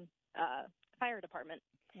same fire department.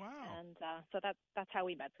 Wow! And so that's how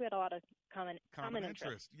we met. So we had a lot of common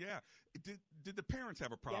interest. Yeah. Did the parents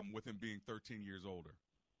have a problem with him being 13 years older?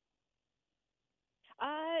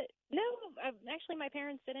 No, actually, my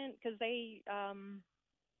parents didn't, because they,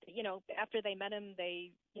 after they met him,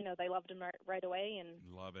 they loved him right away and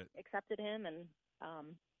love it, accepted him, and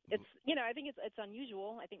it's I think it's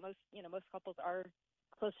unusual. I think most couples are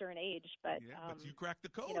closer in age, but but you cracked the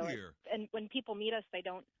code here. And when people meet us, they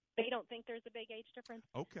don't think there's a big age difference.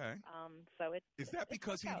 Okay. So is that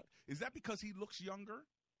because he looks younger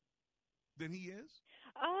than he is?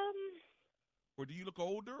 Or do you look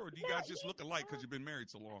older, or do you guys just look alike because you've been married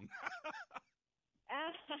so long?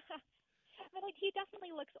 But he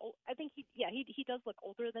definitely looks old. I think he does look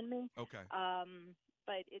older than me. Okay.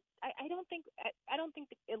 But I don't think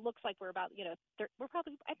it looks like we're about we're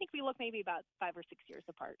probably, I think we look maybe about 5 or 6 years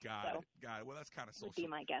apart. Got it. Well, that's kind of would be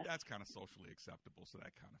my guess. That's kind of socially acceptable, so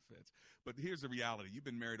that kind of fits. But here's the reality: you've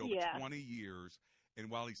been married over 20 years, and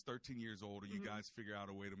while he's 13 years older, you guys figure out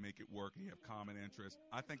a way to make it work, and you have common interests.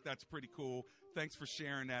 I think that's pretty cool. Thanks for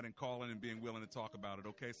sharing that and calling and being willing to talk about it.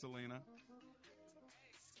 Okay, Selena?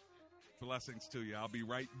 Blessings to you. I'll be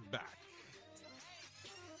right back.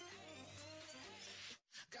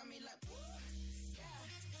 Got me like,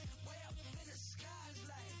 way up in the skies,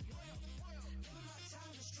 like, living my time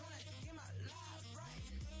just trying to get my life right.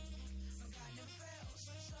 My God never fails,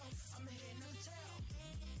 so I'm hitting no tail.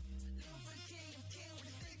 Living for the king of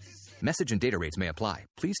kings. Message and data rates may apply.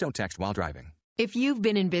 Please don't text while driving. If you've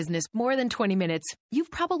been in business more than 20 minutes,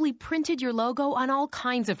 you've probably printed your logo on all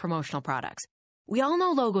kinds of promotional products. We all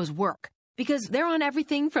know logos work because they're on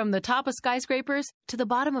everything from the top of skyscrapers to the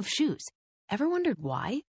bottom of shoes. Ever wondered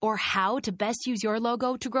why or how to best use your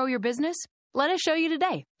logo to grow your business? Let us show you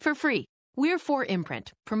today for free. We're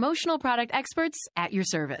 4imprint, promotional product experts at your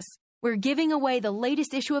service. We're giving away the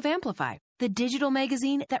latest issue of Amplify, the digital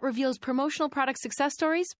magazine that reveals promotional product success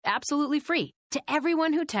stories absolutely free to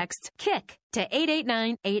everyone who texts KICK to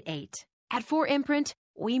 88988. At 4imprint,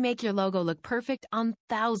 we make your logo look perfect on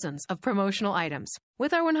thousands of promotional items.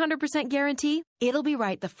 With our 100% guarantee, it'll be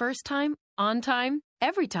right the first time, on time,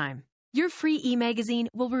 every time. Your free e-magazine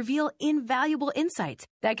will reveal invaluable insights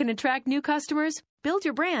that can attract new customers, build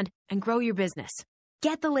your brand, and grow your business.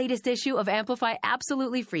 Get the latest issue of Amplify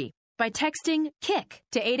absolutely free by texting KICK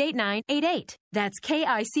to 88988. That's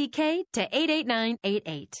KICK to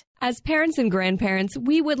 88988. As parents and grandparents,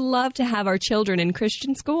 we would love to have our children in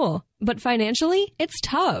Christian school. But financially, it's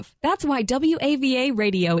tough. That's why WAVA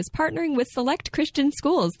Radio is partnering with select Christian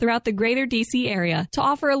schools throughout the greater D.C. area to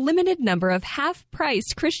offer a limited number of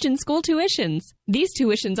half-priced Christian school tuitions. These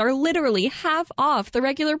tuitions are literally half off the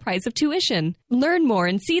regular price of tuition. Learn more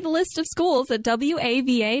and see the list of schools at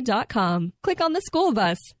WAVA.com. Click on the school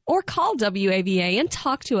bus or call WAVA and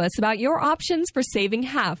talk to us about your options for saving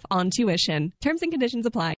half on tuition. Terms and conditions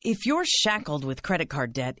apply. If you're shackled with credit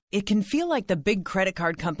card debt, it can feel like the big credit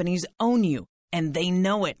card companies own you, and they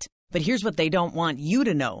know it. But here's what they don't want you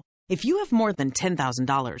to know. If you have more than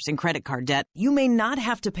 $10,000 in credit card debt, you may not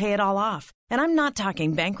have to pay it all off. And I'm not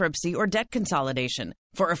talking bankruptcy or debt consolidation.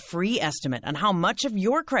 For a free estimate on how much of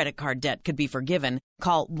your credit card debt could be forgiven,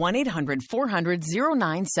 call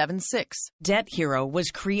 1-800-400-0976. Debt Hero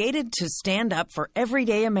was created to stand up for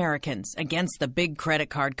everyday Americans against the big credit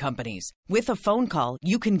card companies. With a phone call,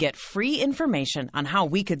 you can get free information on how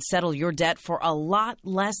we could settle your debt for a lot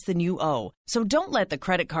less than you owe. So don't let the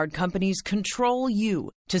credit card companies control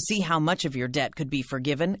you. To see how much of your debt could be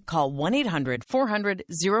forgiven, call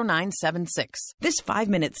 1-800-400-0976. This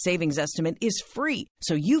 5-minute savings estimate is free,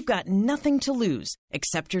 so you've got nothing to lose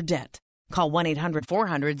except your debt. Call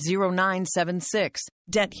 1-800-400-0976.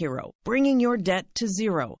 Debt Hero, bringing your debt to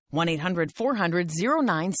zero.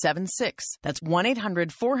 1-800-400-0976. That's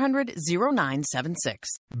 1-800-400-0976.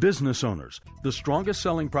 Business owners, the strongest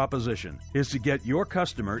selling proposition is to get your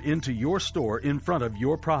customer into your store in front of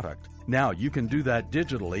your product. Now you can do that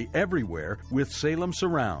digitally everywhere with Salem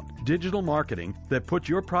Surround, digital marketing that puts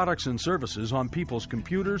your products and services on people's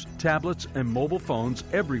computers, tablets, and mobile phones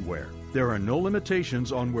everywhere. There are no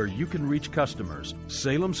limitations on where you can reach customers.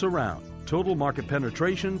 Salem Surround, total market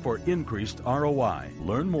penetration for increased ROI.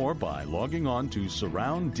 Learn more by logging on to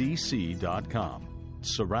surrounddc.com.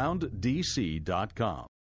 surrounddc.com.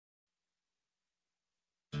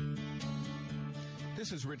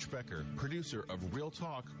 This is Rich Becker, producer of Real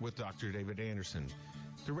Talk with Dr. David Anderson.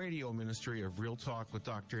 The radio ministry of Real Talk with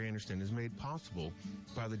Dr. Anderson is made possible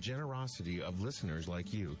by the generosity of listeners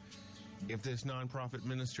like you. If this nonprofit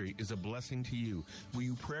ministry is a blessing to you, will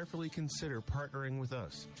you prayerfully consider partnering with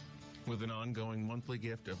us? With an ongoing monthly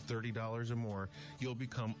gift of $30 or more, you'll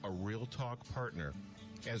become a Real Talk partner.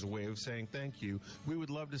 As a way of saying thank you, we would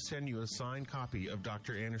love to send you a signed copy of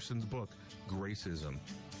Dr. Anderson's book, Gracism.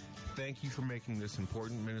 Thank you for making this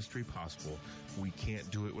important ministry possible. We can't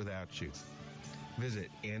do it without you. Visit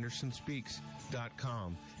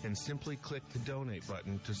AndersonSpeaks.com and simply click the donate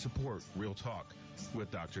button to support Real Talk with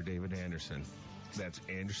Dr. David Anderson. That's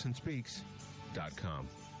AndersonSpeaks.com.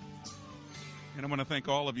 And I want to thank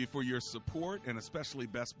all of you for your support, and especially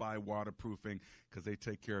Best Buy Waterproofing, because they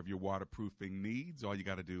take care of your waterproofing needs. All you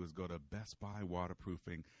got to do is go to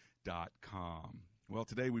bestbuywaterproofing.com. Well,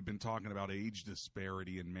 today we've been talking about age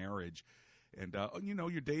disparity in marriage. And,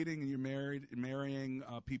 you're dating and you're marrying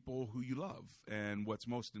people who you love. And what's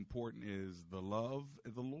most important is the love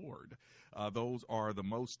of the Lord. Those are the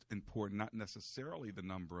most important, not necessarily the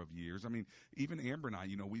number of years. I mean, even Amber and I,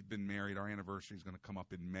 we've been married. Our anniversary is going to come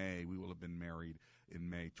up in May. We will have been married in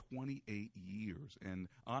May, 28 years. And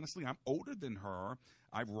honestly, I'm older than her.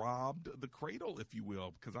 I've robbed the cradle, if you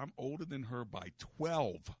will, because I'm older than her by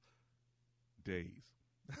 12 days.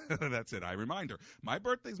 That's it. I remind her. My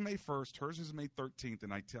birthday's May 1st. Hers is May 13th.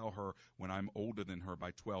 And I tell her when I'm older than her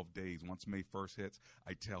by 12 days, once May 1st hits,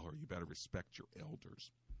 I tell her, you better respect your elders.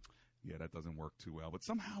 Yeah, that doesn't work too well. But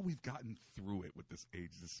somehow we've gotten through it with this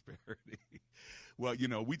age disparity. Well,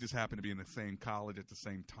 we just happen to be in the same college at the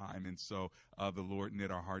same time. And so the Lord knit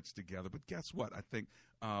our hearts together. But guess what? I think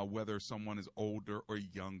whether someone is older or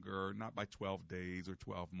younger, not by 12 days or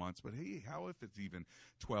 12 months, but hey, how if it's even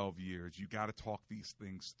 12 years? You got to talk these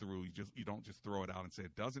things through. You don't just throw it out and say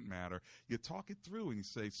it doesn't matter. You talk it through and you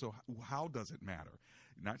say, so how does it matter?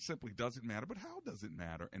 Not simply does it matter, but how does it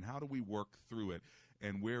matter? And how do we work through it?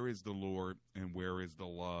 And where is the Lord and where is the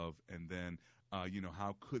love? And then,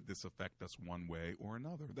 how could this affect us one way or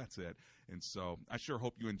another? That's it. And so I sure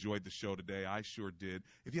hope you enjoyed the show today. I sure did.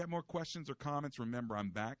 If you have more questions or comments, remember, I'm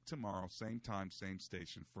back tomorrow, same time, same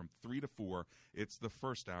station, from 3 to 4. It's the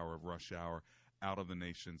first hour of Rush Hour out of the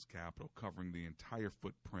nation's capital, covering the entire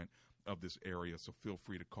footprint of this area. So feel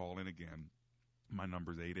free to call in again. My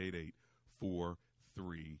number is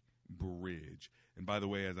 888-43-BRIDGE. And by the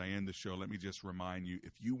way, as I end the show, let me just remind you,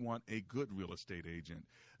 if you want a good real estate agent,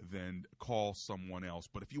 then call someone else.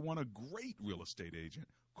 But if you want a great real estate agent,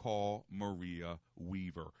 call Maria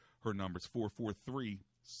Weaver. Her number is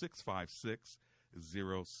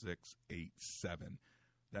 443-656-0687.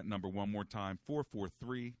 That number one more time,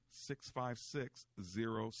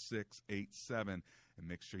 443-656-0687. And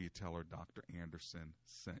make sure you tell her Dr. Anderson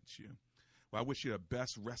sent you. Well, I wish you the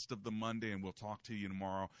best rest of the Monday, and we'll talk to you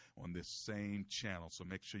tomorrow on this same channel. So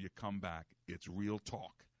make sure you come back. It's Real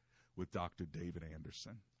Talk with Dr. David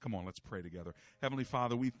Anderson. Come on, let's pray together. Heavenly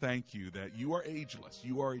Father, we thank you that you are ageless.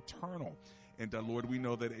 You are eternal. And Lord, we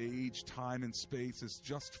know that age, time, and space is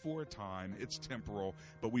just for a time. It's temporal.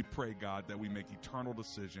 But we pray, God, that we make eternal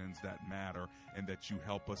decisions that matter and that you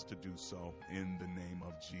help us to do so. In the name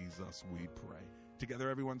of Jesus, we pray. Together,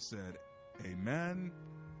 everyone said, amen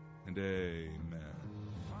and amen.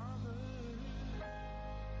 Father,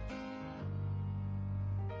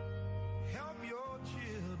 help your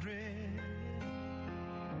children.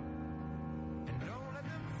 And don't let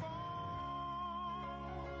them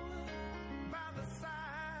fall by the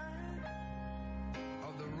side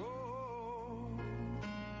of the road.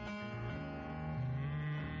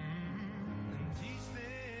 And teach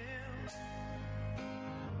them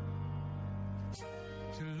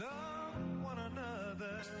to love one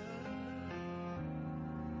another,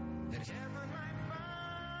 that heaven might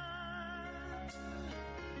find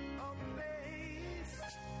a place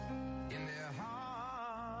in their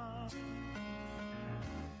heart.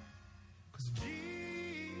 'Cause Jesus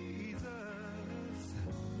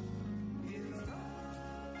is love.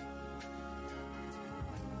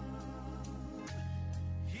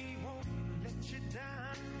 He won't let you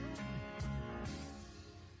down.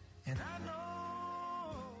 And I know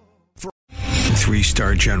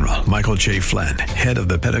 3-star General Michael J. Flynn, head of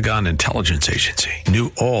the Pentagon Intelligence Agency,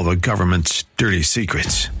 knew all the government's dirty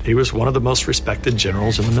secrets. He was one of the most respected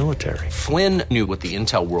generals in the military. Flynn knew what the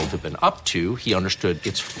intel world had been up to. He understood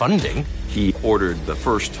its funding. He ordered the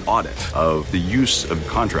first audit of the use of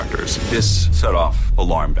contractors. This set off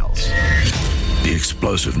alarm bells. The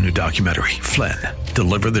explosive new documentary, Flynn,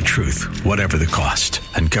 Deliver the Truth, Whatever the Cost,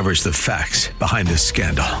 uncovers the facts behind this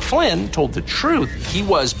scandal. Flynn told the truth. He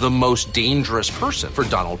was the most dangerous person for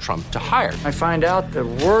Donald Trump to hire. I find out the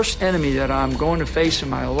worst enemy that I'm going to face in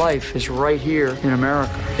my life is right here in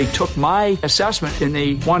America. They took my assessment and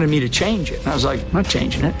they wanted me to change it. And I was like, I'm not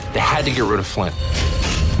changing it. They had to get rid of Flynn.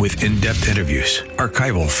 With in-depth interviews,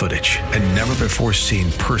 archival footage, and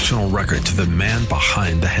never-before-seen personal records of the man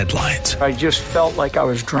behind the headlines. I just felt like I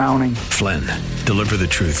was drowning. Flynn, Deliver the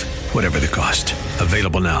Truth, Whatever the Cost.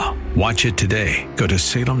 Available now. Watch it today. Go to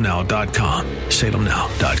salemnow.com.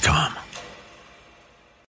 salemnow.com.